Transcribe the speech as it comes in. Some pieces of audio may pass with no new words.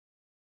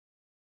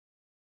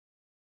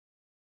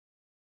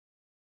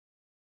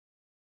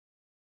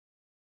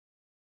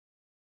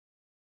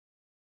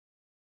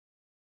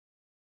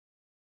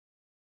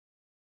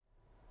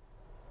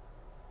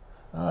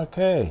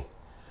Okay.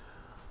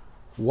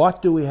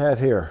 What do we have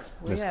here,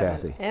 Miss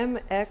Kathy?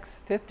 MX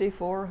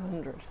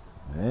 5400.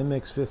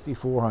 MX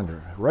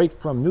 5400, right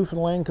from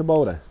Newfoundland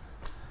Kubota,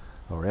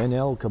 or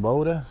NL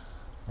Kubota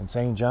in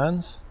St.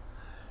 John's.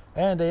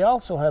 And they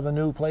also have a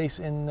new place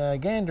in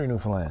Gander,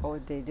 Newfoundland. Oh,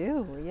 they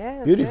do,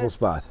 yes. Beautiful yes,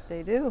 spot.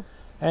 They do.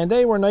 And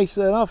they were nice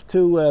enough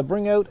to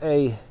bring out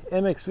a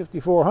MX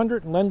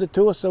 5400 and lend it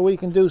to us so we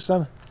can do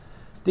some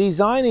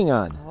designing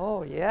on.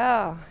 Oh,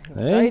 yeah,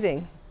 exciting.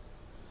 Eh?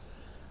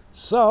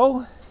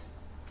 So,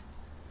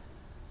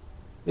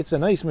 it's a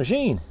nice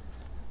machine.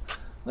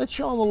 Let's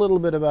show them a little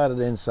bit about it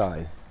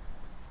inside.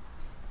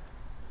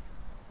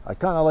 I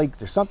kind of like,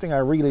 there's something I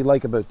really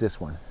like about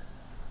this one.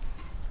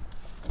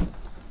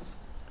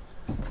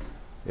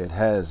 It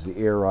has the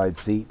air ride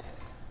seat.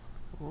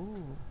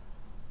 Ooh.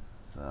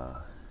 So,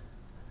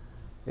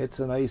 it's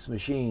a nice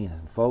machine.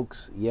 And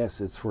folks, yes,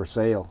 it's for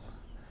sale.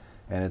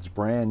 And it's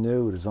brand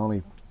new. There's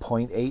only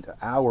 0.8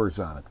 hours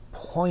on it.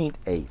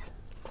 0.8.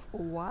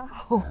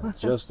 Wow.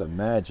 Just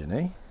imagine,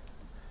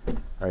 eh?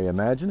 Are you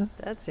imagining?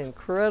 That's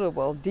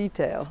incredible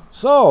detail.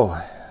 So,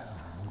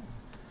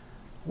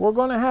 we're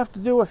going to have to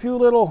do a few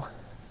little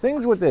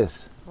things with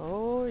this.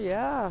 Oh,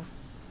 yeah.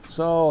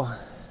 So,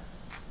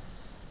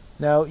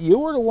 now you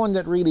were the one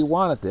that really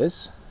wanted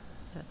this.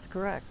 That's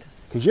correct.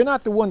 Because you're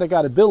not the one that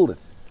got to build it.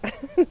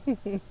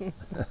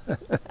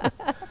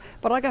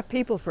 But I got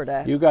people for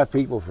that. You got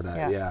people for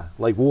that, yeah.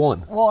 Like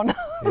one. One.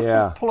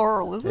 Yeah.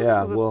 Plural, isn't it?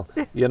 Yeah, well,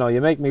 you know,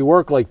 you make me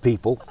work like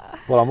people,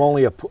 but I'm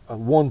only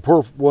one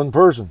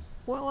person.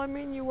 Well, I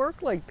mean, you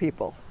work like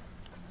people.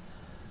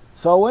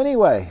 So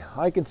anyway,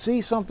 I can see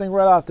something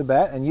right off the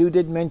bat, and you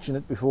did mention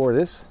it before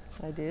this.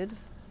 I did.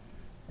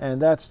 And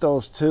that's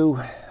those two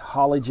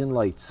halogen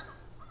lights.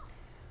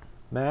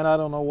 Man, I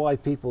don't know why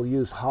people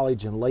use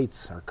halogen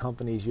lights, or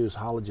companies use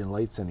halogen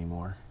lights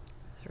anymore.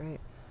 That's right.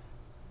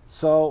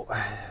 So,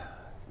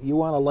 you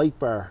want a light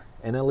bar,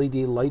 an LED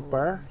light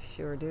bar?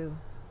 Sure do.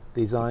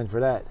 Designed for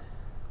that.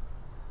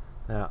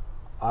 Now,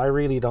 I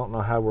really don't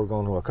know how we're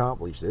going to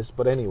accomplish this,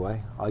 but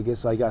anyway, I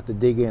guess I got to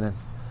dig in and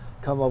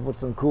come up with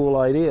some cool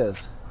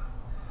ideas.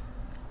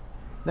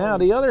 Now,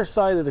 the other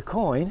side of the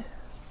coin,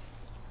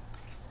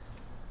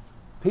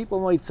 people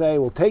might say,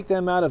 well, take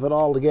them out of it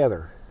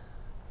altogether.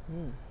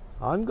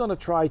 I'm going to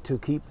try to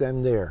keep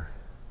them there,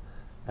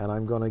 and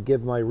I'm going to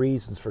give my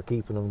reasons for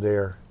keeping them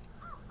there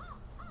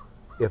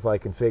if I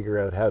can figure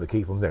out how to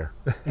keep them there.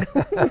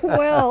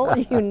 Well,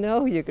 you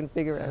know you can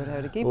figure out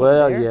how to keep them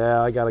there. Well, yeah,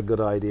 I got a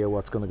good idea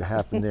what's going to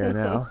happen there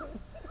now.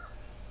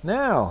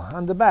 Now,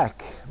 on the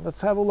back,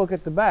 let's have a look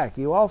at the back.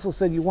 You also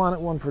said you wanted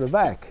one for the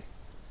back.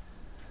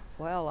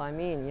 Well, I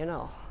mean, you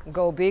know,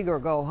 go big or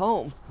go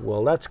home.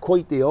 Well, that's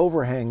quite the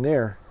overhang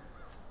there.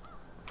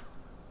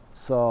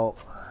 So,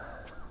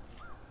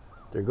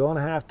 they're going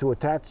to have to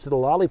attach to the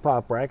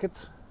lollipop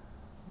brackets.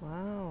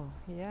 Wow,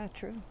 yeah,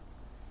 true.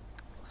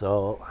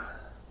 So,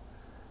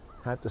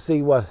 have to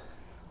see what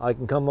I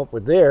can come up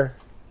with there.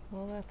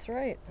 Well, that's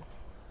right.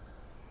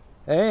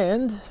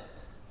 And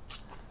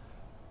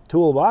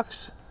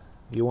toolbox.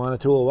 You want a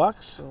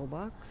toolbox?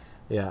 Toolbox?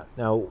 Yeah.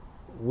 Now,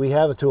 we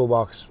have a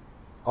toolbox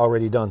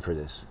already done for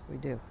this. We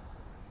do.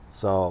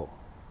 So,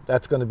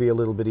 that's going to be a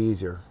little bit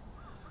easier.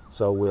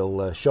 So,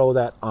 we'll show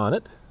that on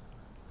it.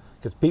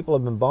 Because people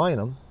have been buying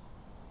them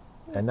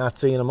and not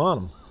seeing them on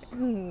them.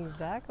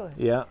 Exactly.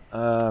 Yeah.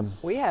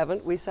 We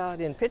haven't. We saw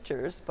it in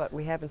pictures, but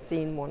we haven't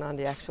seen one on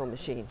the actual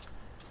machine.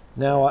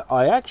 Now,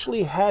 I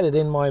actually had it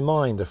in my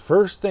mind, the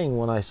first thing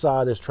when I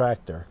saw this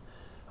tractor,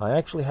 I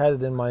actually had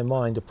it in my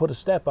mind to put a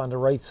step on the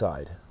right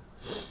side.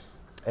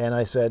 And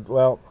I said,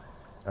 well,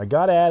 I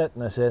got at it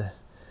and I said,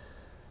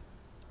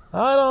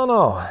 I don't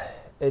know.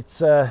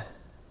 It's a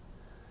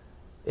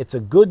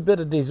good bit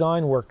of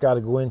design work got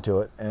to go into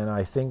it, and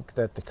I think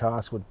that the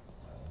cost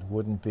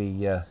wouldn't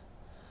be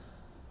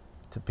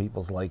to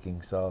people's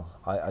liking, so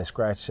I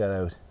scratched that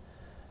out.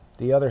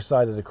 The other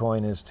side of the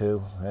coin is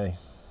too, hey,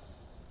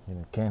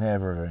 you can't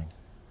have everything.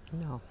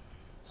 No.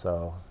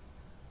 So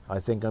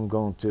I think I'm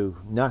going to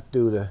not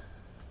do the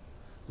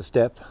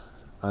step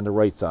on the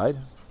right side,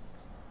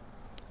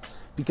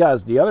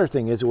 because the other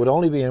thing is it would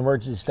only be an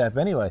emergency step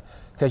anyway,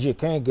 because you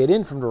can't get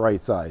in from the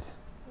right side.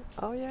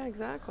 Oh yeah,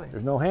 exactly.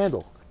 There's no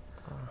handle.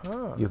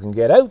 Uh-huh. You can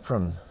get out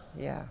from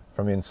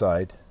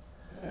inside.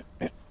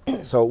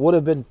 So it would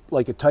have been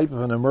like a type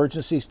of an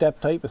emergency step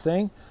type of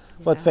thing.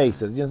 But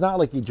face it, it's not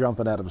like you're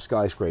jumping out of a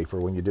skyscraper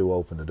when you do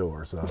open the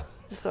door. So,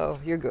 so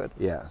you're good.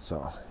 Yeah,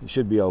 so you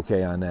should be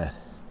okay on that.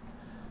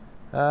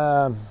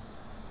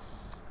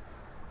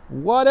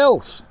 What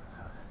else?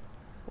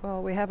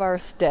 Well, we have our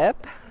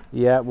step.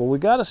 Yeah, well, we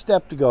got a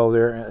step to go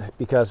there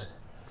because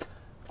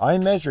I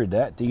measured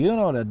that. Do you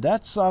know that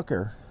that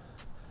sucker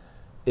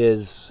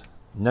is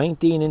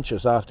 19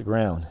 inches off the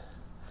ground?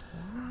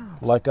 Wow.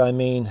 Like, I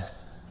mean,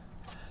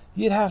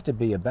 you'd have to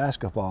be a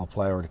basketball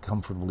player to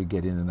comfortably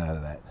get in and out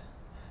of that.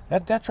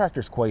 That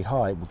tractor's quite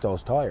high with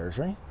those tires,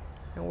 right?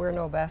 And we're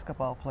no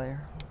basketball player.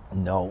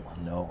 No,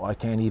 I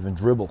can't even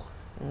dribble.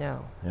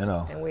 No. You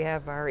know. And we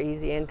have our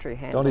easy entry The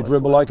handle. only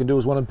dribble I can do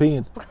is when I'm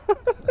peeing.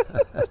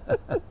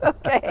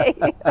 Okay.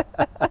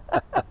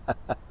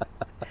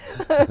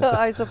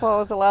 I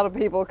suppose a lot of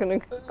people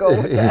can go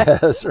with that. Yeah,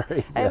 that's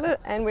right.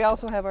 And we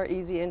also have our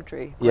easy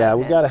entry. Yeah, grab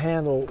we got a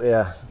handle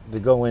to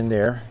go in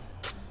there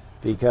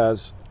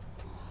because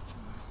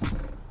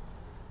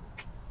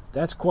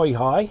that's quite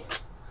high.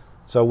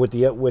 So with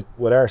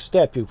our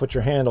step, you put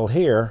your handle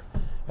here,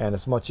 and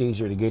it's much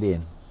easier to get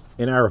in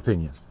our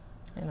opinion.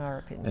 In our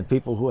opinion. And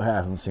people who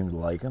have them seem to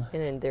like them.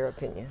 And in their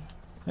opinion.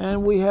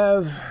 And we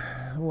have,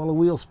 well, a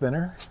wheel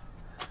spinner.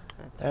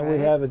 That's And right. we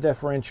have a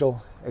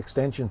differential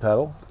extension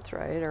pedal. That's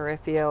right, our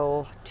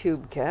FEL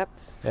tube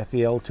caps.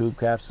 FEL tube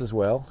caps as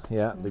well,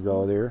 yeah, to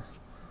go there.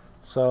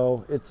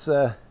 So it's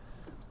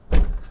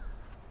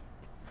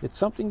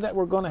something that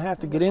we're going to have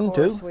to get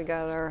into. Of course, we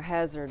got our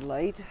hazard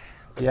light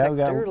Yeah, we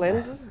got protector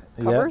lenses,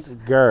 covers.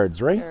 Yeah,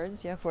 guards, right?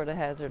 Guards, yeah, for the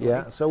hazard Yeah,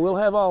 lights. so we'll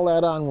have all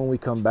that on when we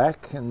come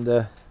back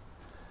and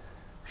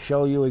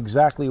show you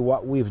exactly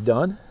what we've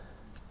done.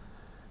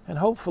 And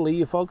hopefully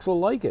you folks will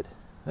like it,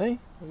 eh?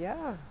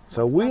 Yeah.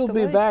 So what's we'll not to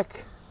be like?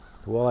 back,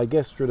 well, I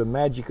guess through the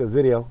magic of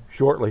video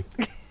shortly.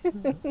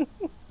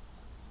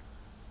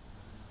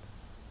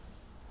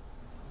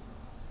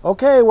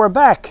 Okay, we're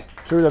back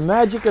through the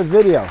magic of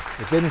video.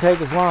 It didn't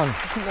take us long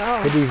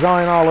No, to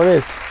design all of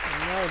this.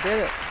 no,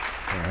 did it.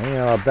 Hang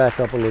on, I'll back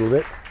up a little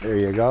bit. There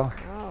you go.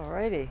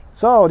 Alrighty.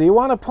 So, do you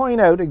want to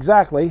point out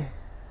exactly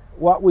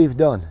what we've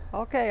done?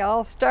 Okay,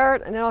 I'll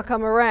start and then I'll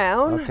come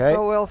around. Okay.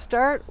 So we'll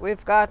start.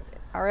 We've got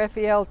our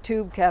FEL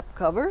tube cap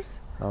covers.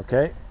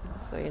 Okay.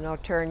 So, you know,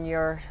 turn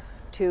your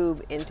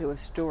tube into a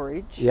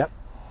storage Yep.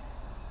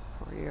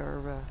 for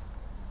your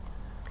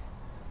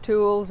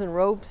tools and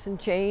ropes and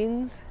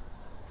chains.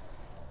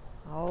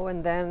 Oh,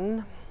 and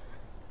then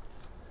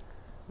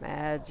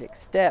magic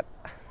step.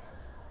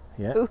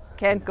 Yeah. Ooh,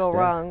 can't go Step.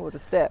 wrong with a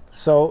step.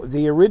 So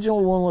the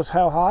original one was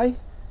how high?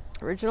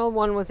 Original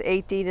one was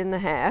 18 and a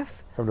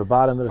half. From the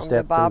bottom of the From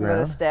step the bottom to the of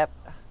the ground. step,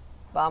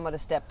 bottom of the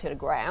step to the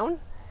ground.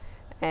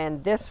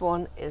 And this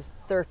one is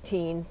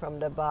 13 from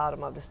the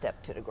bottom of the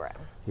step to the ground.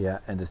 Yeah,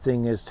 and the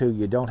thing is too,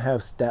 you don't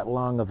have that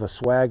long of a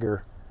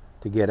swagger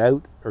to get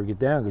out or get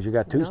down because you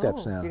got two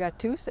steps now. You got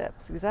two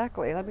steps,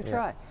 exactly. Let me Yeah.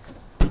 try.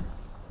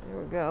 There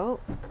we go.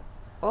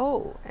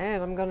 Oh,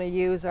 and I'm going to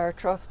use our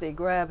trusty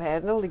grab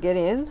handle to get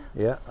in.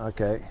 Yeah,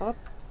 okay. Up.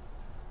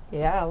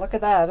 Yeah, look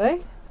at that, eh?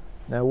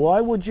 Now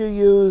why would you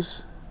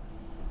use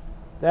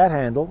that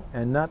handle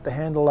and not the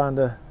handle on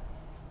that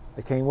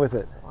came with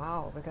it?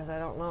 Wow, because I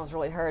don't know, it's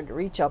really hard to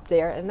reach up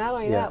there. And not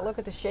only Yeah. that, look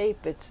at the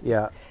shape. It's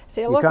Yeah.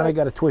 see, You look kind of like,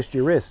 got to twist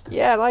your wrist.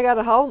 yeah, and I got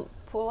to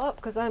pull up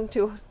because I'm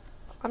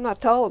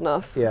not tall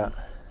enough. Yeah.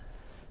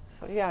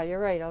 So yeah, you're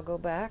right. I'll go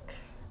back.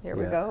 Here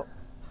we Yeah. go.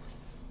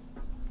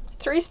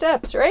 3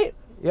 steps, right?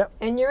 Yep.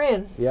 And you're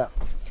in. Yeah.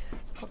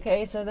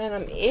 Okay, so then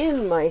I'm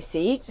in my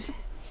seat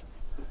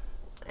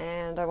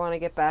and I want to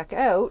get back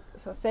out.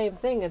 So same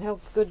thing, it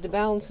helps good to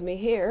balance me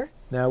here.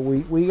 Now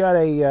we got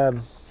a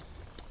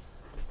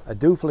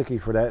dooflicky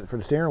for that for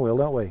the steering wheel,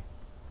 don't we?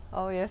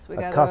 Oh yes, we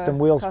A got custom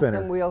wheel spinner.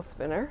 Custom wheel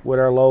spinner. With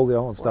our logo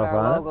and With stuff our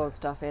on logo and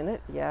stuff in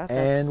it. Yeah. it.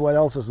 And what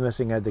else is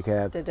missing at the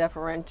cab? The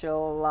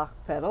differential lock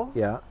pedal.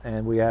 Yeah,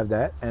 and we have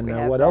that. And We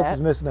have what else that.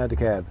 is missing at the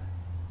cab?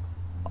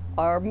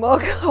 Our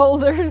mug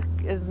holder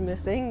is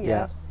missing.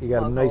 Yeah. You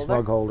got a nice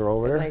mug holder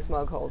over there. Nice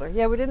mug holder.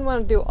 Yeah, we didn't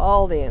want to do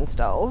all the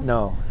installs.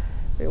 No.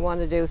 We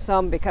wanted to do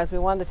some because we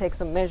wanted to take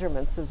some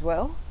measurements as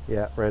well.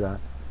 Yeah, right on.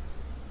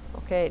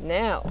 Okay,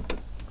 now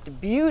the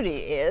beauty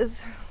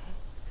is,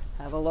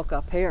 have a look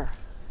up here.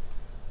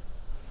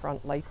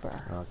 Front light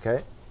bar,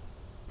 Okay,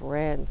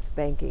 brand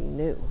spanking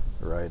new,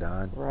 right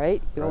on.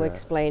 right? You'll Right on.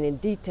 explain in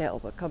detail,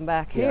 but come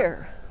back Yeah.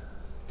 here.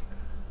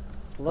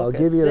 Look I'll at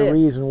give you the this.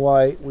 reason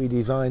why we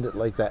designed it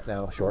like that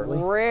now shortly.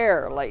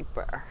 Rare light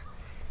bar.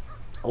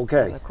 And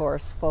Okay. of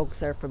course,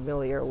 folks are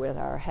familiar with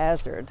our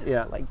hazard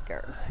Yeah. light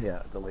guards.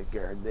 Yeah, the light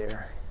guard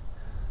there.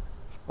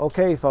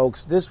 Okay,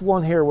 folks, this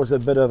one here was a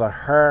bit of a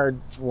hard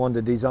one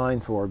to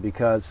design for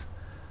because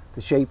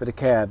the shape of the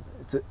cab.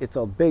 It's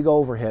a big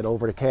overhead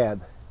over the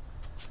cab.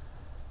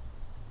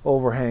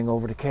 Overhang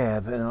over the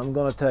cab, and I'm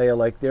going to tell you,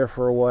 like there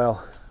for a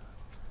while,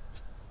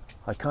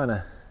 I kind of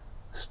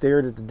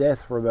stared at to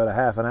death for about a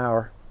half an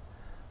hour.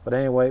 But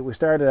anyway, we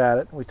started at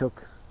it. We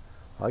took,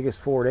 I guess,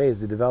 4 days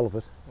to develop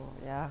it. Oh,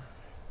 yeah.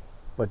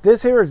 But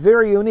this here is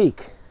very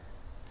unique.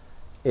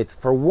 It's,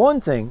 for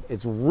one thing,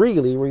 it's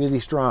really,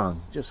 really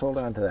strong. Just hold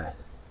on to that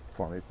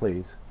for me,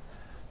 please.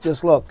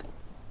 Just look.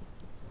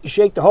 You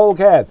shake the whole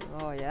cab,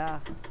 Oh, yeah.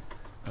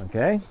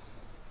 okay?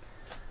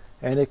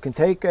 And it can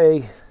take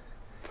a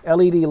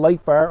LED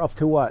light bar up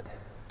to what?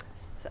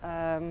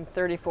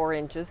 34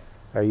 inches.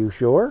 Are you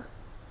sure?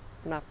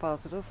 Not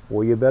positive.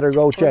 Well, you better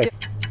go check.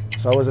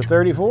 So is it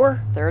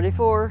 34?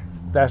 34.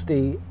 That's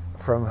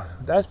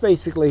that's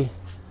basically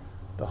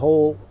the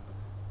whole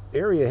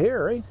area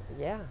here, right?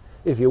 Yeah.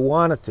 If you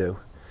wanted to.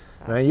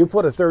 Now you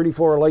put a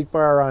 34 light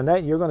bar on that,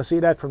 and you're going to see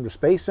that from the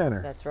Space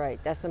Center. That's right.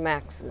 That's the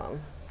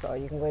maximum. So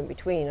you can go in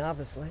between,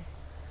 obviously.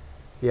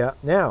 Yeah.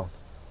 Now,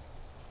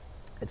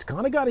 It's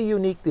kind of got a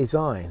unique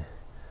design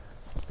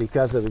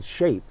because of its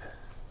shape.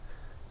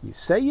 You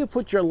say you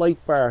put your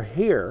light bar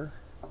here,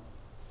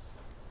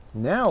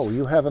 now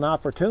you have an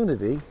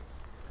opportunity.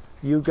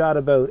 You've got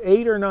about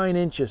 8 or 9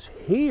 inches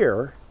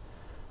here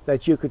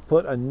that you could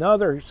put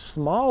another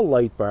small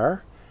light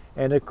bar,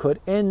 and it could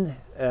end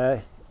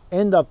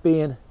up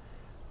being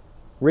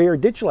rear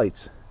ditch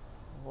lights.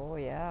 Oh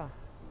yeah.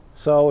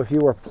 So if you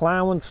were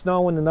plowing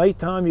snow in the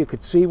nighttime, you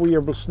could see where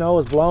your snow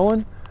is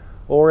blowing,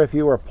 or if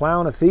you were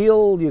plowing a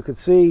field, you could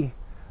see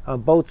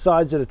on both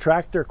sides of the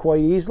tractor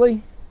quite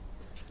easily.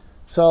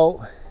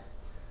 So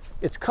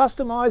it's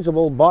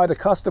customizable by the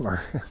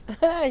customer.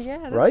 Yeah,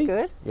 that's right?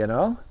 good. You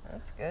know?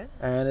 That's good.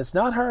 And it's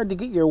not hard to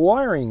get your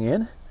wiring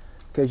in,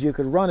 because you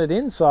could run it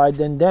inside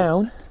then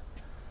down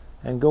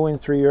and go in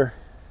through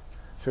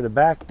the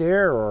back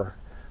there, or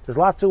there's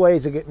lots of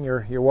ways of getting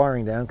your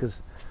wiring down,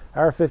 because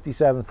our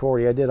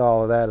 5740, I did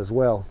all of that as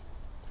well.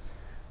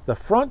 The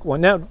front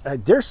one, now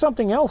there's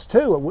something else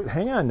too.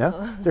 Hang on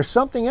now. There's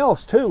something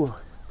else too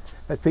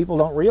that people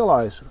don't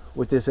realize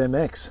with this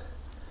MX.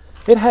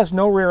 It has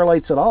no rear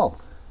lights at all.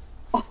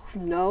 Oh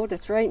no,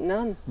 that's right,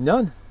 none.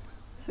 None.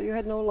 So you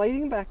had no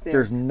lighting back there?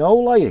 There's no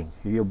lighting.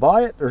 You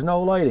buy it, there's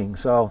no lighting.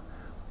 So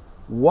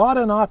what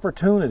an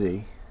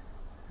opportunity.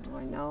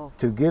 I know.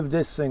 To give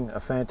this thing a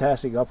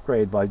fantastic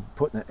upgrade by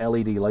putting an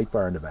LED light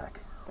bar in the back.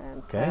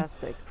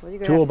 Fantastic. Okay. Well, you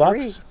could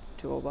Toolbox. have 3.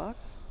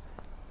 Toolbox.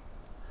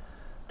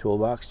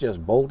 Toolbox,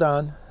 just bolt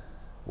on.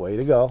 Way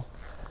to go.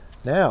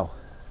 Now,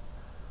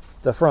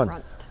 the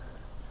front.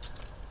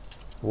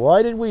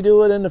 Why did we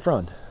do it in the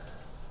front?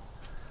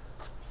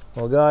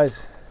 Well,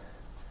 guys,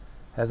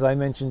 as I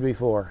mentioned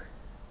before,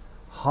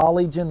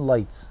 halogen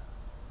lights.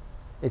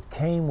 It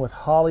came with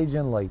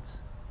halogen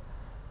lights.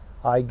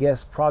 I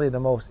guess probably the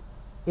most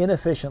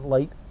inefficient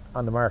light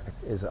on the market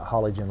is a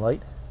halogen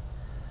light.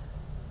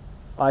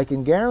 I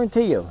can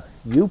guarantee you,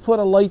 you put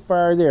a light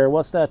bar there,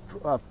 what's that?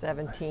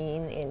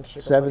 17-inch.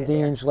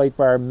 17-inch light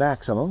bar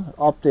maximum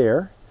up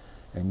there,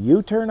 and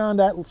you turn on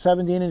that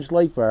 17-inch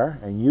light bar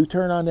and you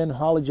turn on them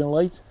halogen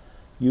lights,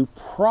 you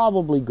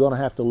probably going to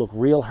have to look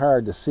real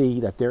hard to see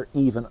that they're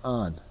even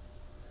on.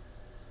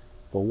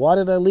 But why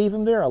did I leave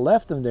them there? I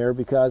left them there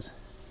because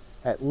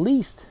at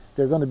least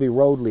they're going to be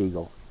road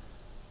legal.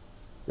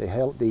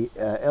 The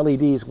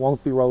LEDs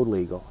won't be road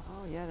legal.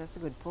 Oh yeah, that's a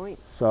good point.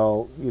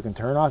 So you can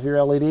turn off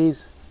your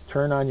LEDs,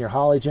 turn on your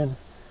halogen,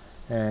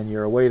 and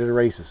you're away to the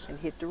races. And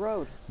hit the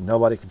road.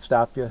 Nobody can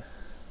stop you,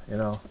 you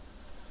know.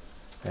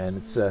 And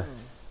it's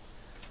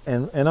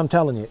and I'm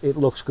telling you, it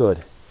looks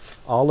good.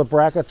 All the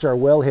brackets are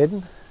well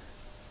hidden,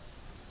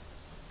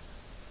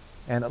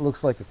 and it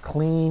looks like a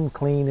clean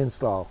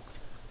install.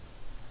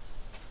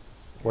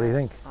 What do you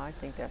think? I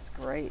think that's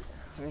great.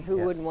 I mean, who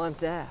Yeah. wouldn't want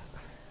that?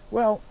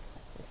 Well,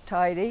 it's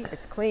tidy,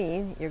 it's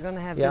clean, you're going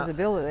to have Yeah.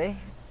 visibility.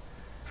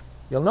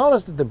 You'll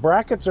notice that the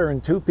brackets are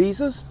in 2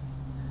 pieces.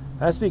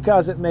 That's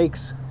because it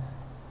makes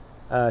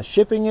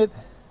shipping it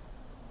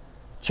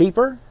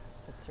cheaper.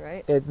 That's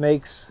right. It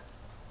makes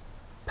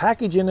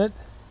packaging it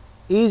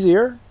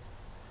easier,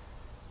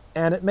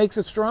 and it makes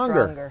it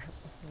stronger.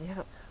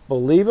 Yeah,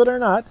 Believe it or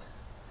not,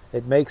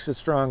 it makes it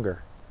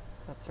stronger.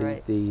 that's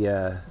right. The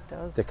It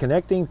does. the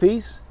connecting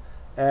piece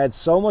adds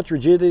so much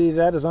rigidity to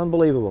that is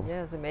unbelievable.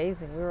 Yeah, it's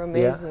amazing. We were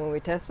amazed when we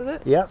tested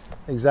it. Yep,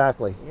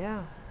 exactly.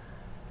 Yeah.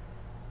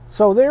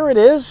 So there it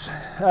is,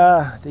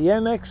 the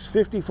MX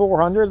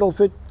 5400. It'll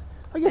fit,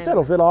 I guess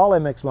that'll fit all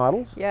MX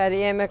models. Yeah, the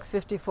MX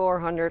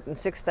 5400 and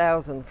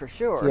 6000 for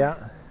sure. Yeah,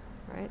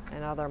 Right,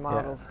 and other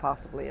models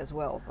possibly as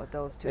well, but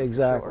those 2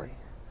 exactly. for sure.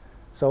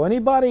 So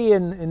anybody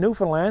in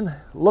Newfoundland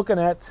looking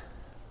at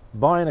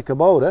buying a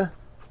Kubota,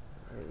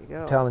 There you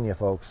go. I'm telling you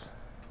folks,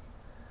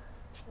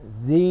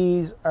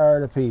 these are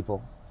the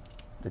people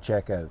to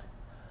check out.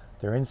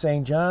 They're in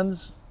St.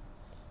 John's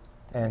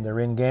and they're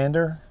in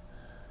Gander,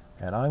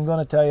 and I'm going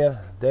to tell you,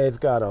 they've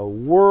got a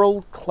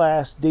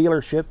world-class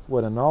dealership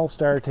with an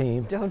all-star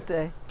team Don't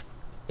they?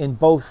 in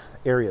both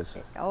areas.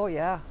 Oh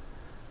yeah.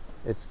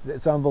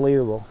 It's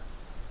unbelievable.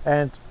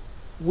 And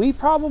we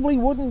probably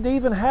wouldn't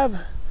even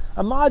have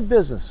a mod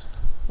business,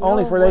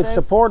 only for they've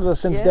supported us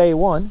since day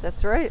one.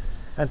 That's right.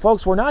 And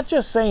folks, we're not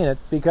just saying it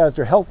because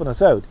they're helping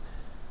us out.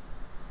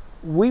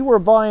 We were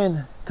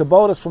buying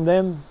Kubotas from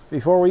them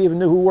before we even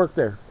knew who worked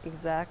there.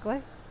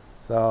 Exactly.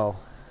 So,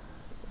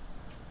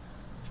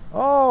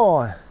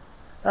 oh,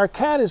 our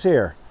cat is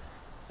here.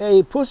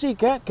 Hey, pussy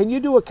cat, can you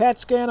do a cat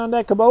scan on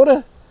that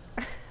Kubota?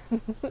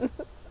 What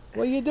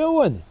are you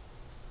doing?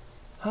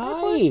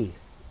 Hi.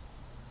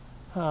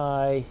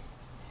 Hi.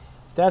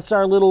 That's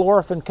our little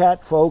orphan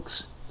cat,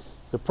 folks.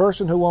 The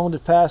person who owned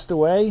it passed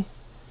away,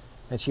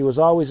 and she was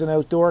always an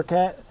outdoor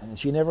cat, and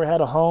she never had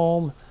a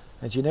home,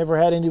 and she never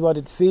had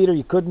anybody to feed her.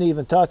 You couldn't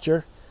even touch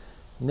her.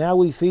 Now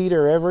we feed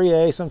her every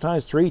day,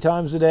 sometimes 3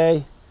 times a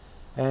day,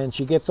 and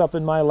she gets up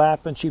in my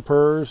lap and she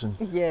purrs. And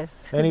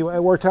yes. anyway,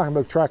 we're talking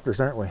about tractors,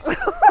 aren't we?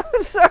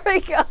 Sorry,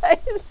 guys.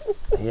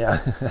 Yeah.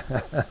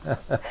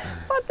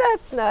 But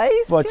that's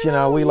nice. But, you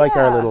know, we like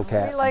our little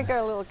cat. We like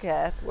our little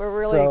cat. We're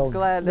really So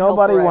glad to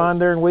nobody help her out.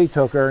 wondering, we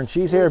took her, and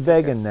she's here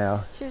begging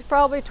now. She's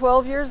probably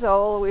 12 years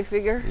old, we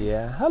figure.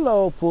 Yeah.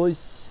 Hello, puss.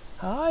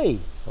 Hi.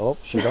 Oh,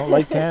 she don't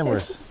like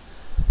cameras.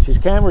 She's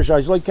camera shy,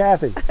 she's like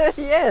Kathy.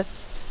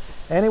 Yes.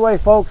 Anyway,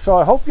 folks, so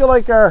I hope you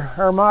like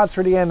our mods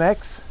for the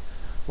MX.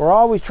 We're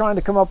always trying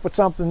to come up with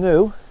something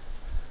new.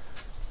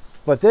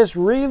 But this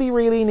really,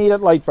 really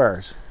needed light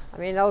bars. I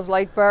mean, those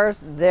light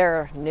bars,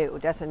 they're new.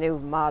 That's a new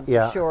mod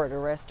Yeah. for sure the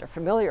rest are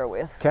familiar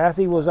with.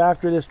 Kathy was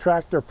after this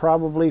tractor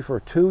probably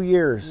for 2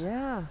 years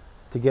Yeah.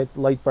 to get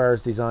light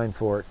bars designed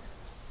for it.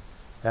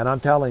 And I'm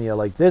telling you,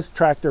 like, this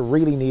tractor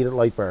really needed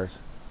light bars.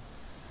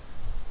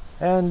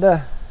 And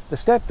the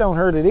step don't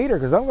hurt it either,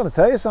 because I'm going to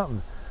tell you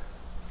something.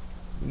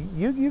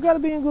 You got to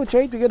be in good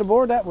shape to get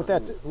aboard that with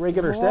that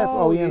regular step.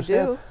 Oh, OEM you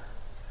step. do.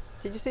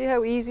 Did you see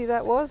how easy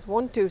that was?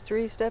 1, 2,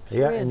 3 steps. Yeah,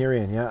 you're in. and you're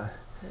in, yeah.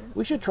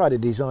 We should try to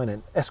design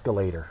an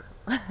escalator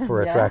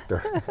for a Yeah.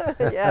 tractor.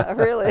 Yeah,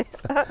 really.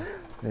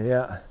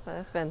 Yeah.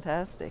 That's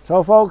fantastic.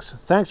 So, folks,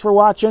 thanks for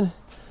watching.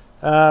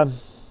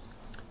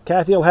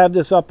 Kathy will have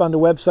this up on the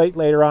website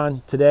later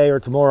on today or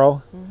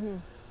tomorrow. Mm-hmm.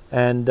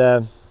 And,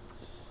 of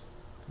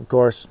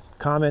course,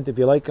 comment if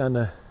you like on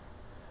the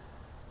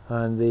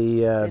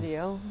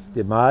Video.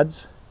 the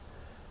mods.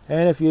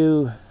 And if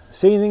you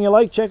see anything you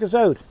like, check us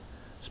out.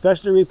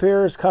 Specialty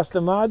Repairs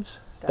Custom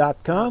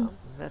Mods.com.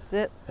 That's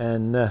it.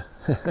 And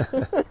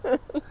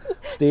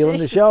stealing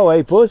the show,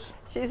 eh, Puss?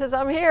 She says,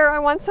 I'm here. I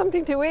want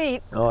something to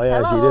eat. Oh,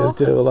 yeah, Hello.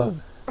 she do too.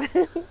 Love.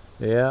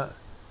 Yeah.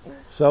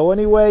 So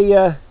anyway,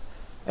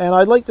 and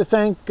I'd like to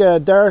thank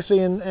Darcy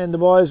and the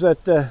boys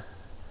at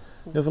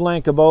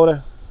Newfoundland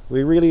Kubota.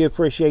 We really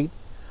appreciate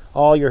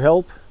all your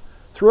help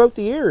throughout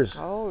the years.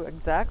 Oh,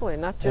 exactly.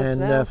 Not just And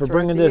now. for throughout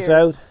bringing the this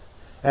years. out.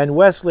 And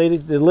Wesley, the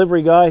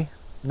delivery guy,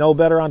 no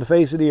better on the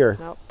face of the earth.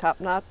 Nope, top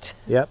notch.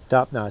 Yep,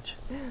 top notch.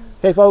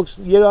 Okay, folks,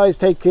 you guys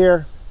take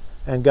care,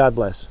 and God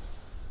bless.